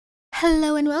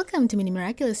Hello and welcome to Mini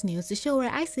Miraculous News, the show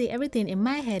where I say everything in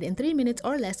my head in 3 minutes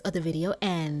or less or the video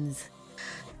ends.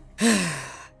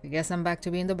 I guess I'm back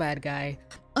to being the bad guy.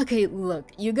 Okay,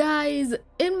 look, you guys,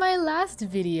 in my last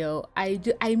video, I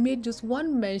made just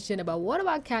one mention about what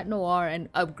about Cat Noir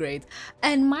and upgrades,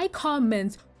 and my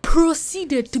comments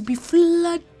proceeded to be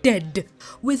flooded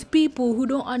with people who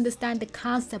don't understand the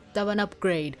concept of an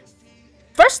upgrade.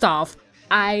 First off,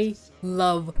 I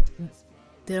love...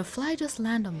 Did a fly just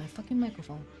land on my fucking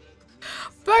microphone?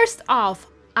 First off,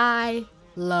 I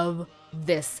love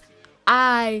this.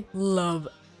 I love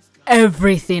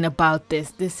everything about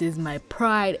this. This is my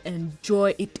pride and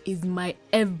joy. It is my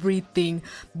everything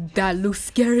that looks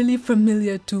scarily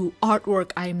familiar to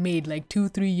artwork I made like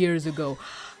 2-3 years ago.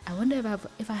 I wonder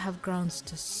if I have grounds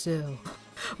to sue.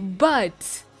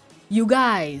 But you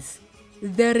guys,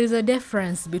 there is a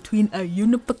difference between a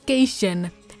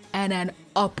unification and an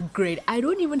upgrade. I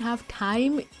don't even have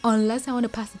time unless I want to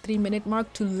pass the 3-minute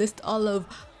mark to list all of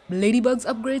Ladybug's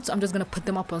upgrades, so I'm just gonna put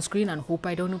them up on screen and hope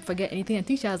I don't forget anything. I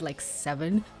think she has like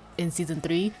 7 in season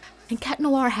 3, and Cat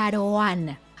Noir had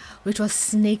 1, which was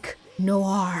Snake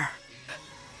Noir.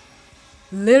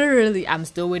 Literally, I'm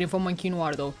still waiting for Monkey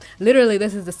Noir though. Literally,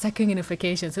 this is the second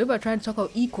unification, so if we're trying to talk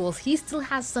about equals, he still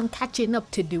has some catching up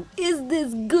to do. Is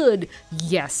this good?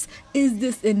 Yes. Is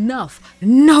this enough?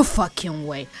 No fucking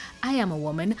way. I am a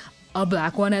woman, a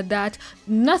black one at that.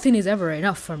 Nothing is ever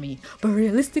enough for me, but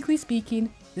realistically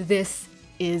speaking, this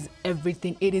is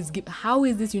everything. It is. How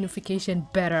is this unification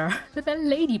better than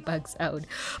Ladybug's out?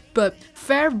 But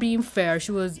fair being fair,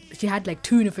 she had like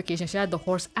 2 unifications. She had the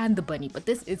horse and the bunny, but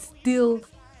this is still,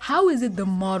 how is it the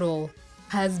model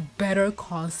has better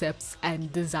concepts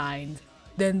and designs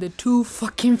than the 2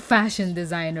 fucking fashion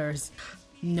designers?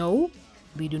 No,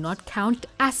 we do not count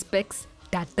aspects.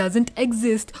 That doesn't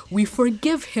exist. We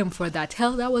forgive him for that.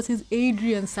 Hell, that was his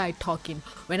Adrian side talking.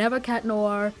 Whenever Cat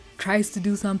Noir tries to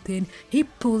do something, he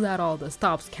pulls out all the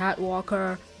stops.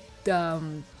 Catwalker,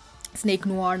 Snake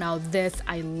Noir, now this.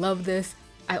 I love this.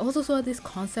 I also saw this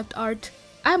concept art.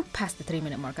 I'm past the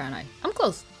 3-minute mark, aren't I? I'm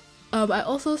close. I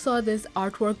also saw this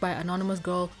artwork by Anonymous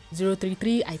Girl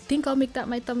 033. I think I'll make that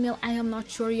my thumbnail. I am not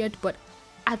sure yet, but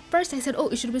at first I said, oh,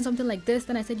 it should have been something like this.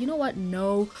 Then I said, you know what?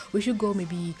 No, we should go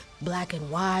maybe black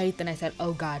and white. Then I said,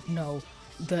 oh god, no.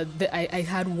 I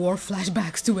had war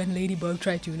flashbacks to when Ladybug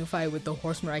tried to unify with the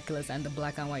horse Miraculous and the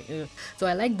black and white. So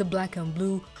I like the black and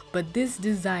blue, but this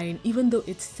design, even though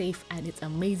it's safe and it's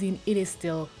amazing, it is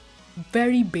still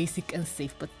very basic and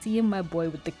safe. But seeing my boy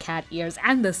with the cat ears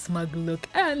and the smug look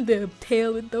and the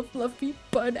tail with the fluffy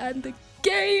bun and the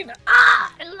cane,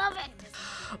 I love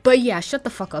it. But yeah, shut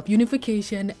the fuck up.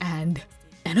 Unification and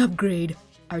an upgrade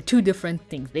are 2 different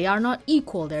things. They are not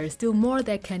equal. There is still more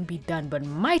that can be done, but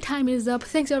my time is up.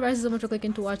 Thanks you guys so much for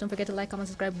clicking to watch. Don't forget to like, comment,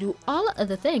 subscribe, do all of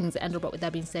the things. And with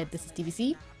that being said, this is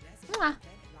TVC. Mwah.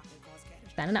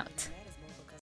 Signing out.